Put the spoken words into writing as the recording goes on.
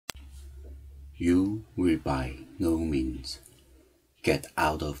you will by no means get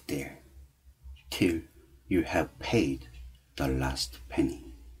out of there till you have paid the last penny.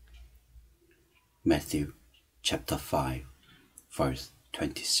 Matthew chapter 5, verse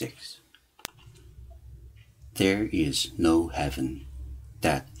 26. There is no heaven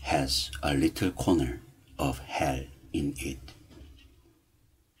that has a little corner of hell in it.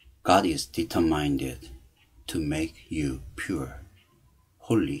 God is determined to make you pure,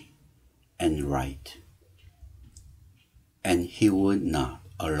 holy, and right, and He would not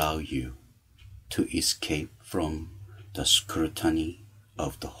allow you to escape from the scrutiny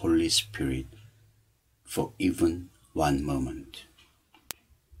of the Holy Spirit for even one moment.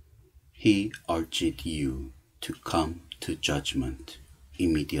 He urged you to come to judgment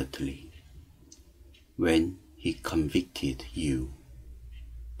immediately when He convicted you,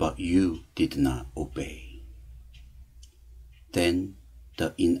 but you did not obey. Then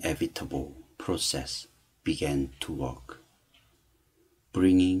the inevitable process began to work,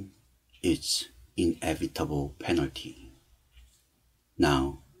 bringing its inevitable penalty.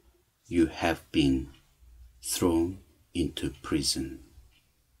 Now you have been thrown into prison.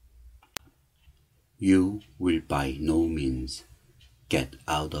 You will by no means get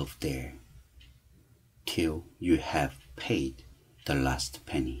out of there till you have paid the last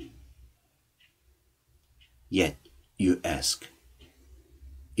penny. Yet you ask,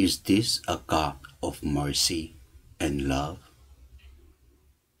 is this a God of mercy and love?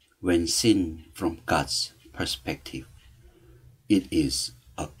 When seen from God's perspective, it is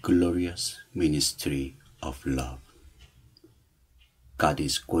a glorious ministry of love. God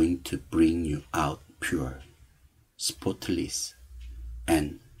is going to bring you out pure, spotless,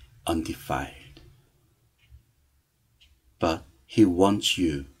 and undefiled. But He wants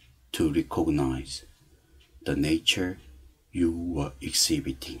you to recognize the nature you were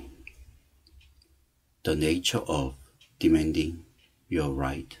exhibiting, the nature of demanding your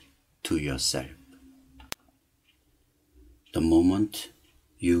right to yourself. The moment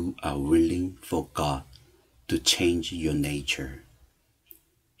you are willing for God to change your nature,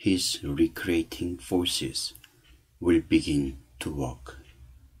 His recreating forces will begin to work.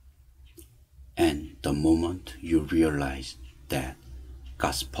 And the moment you realize that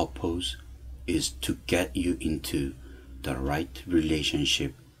God's purpose is to get you into the right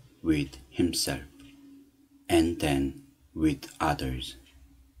relationship with Himself and then with others,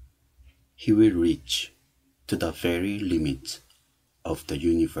 He will reach to the very limits of the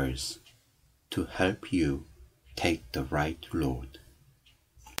universe to help you take the right road.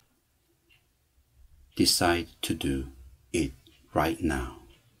 Decide to do it right now,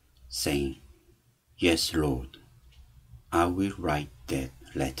 saying, "Yes, Lord, I will write that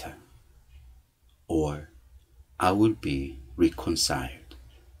letter," or "I will be reconciled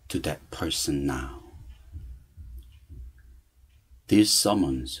to that person now." These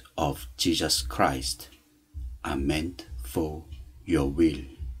sermons of Jesus Christ are meant for your will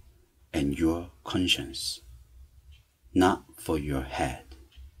and your conscience, not for your head.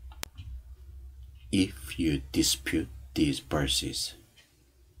 If you dispute these verses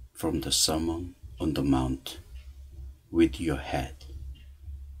from the Sermon on the Mount with your head,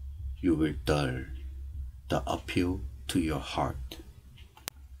 you will dull the appeal to your heart.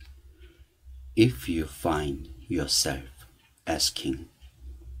 If you find yourself asking,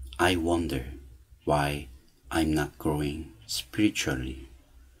 "I wonder why I'm not growing spiritually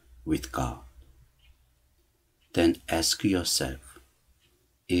with God," then ask yourself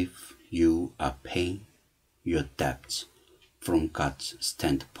if you are paying your debts from God's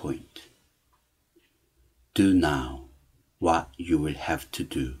standpoint. Do now what you will have to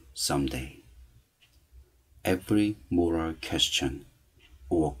do someday. Every moral question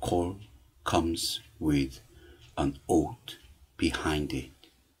or call comes with an oath behind it,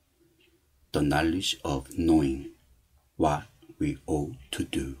 the knowledge of knowing what we ought to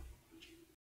do.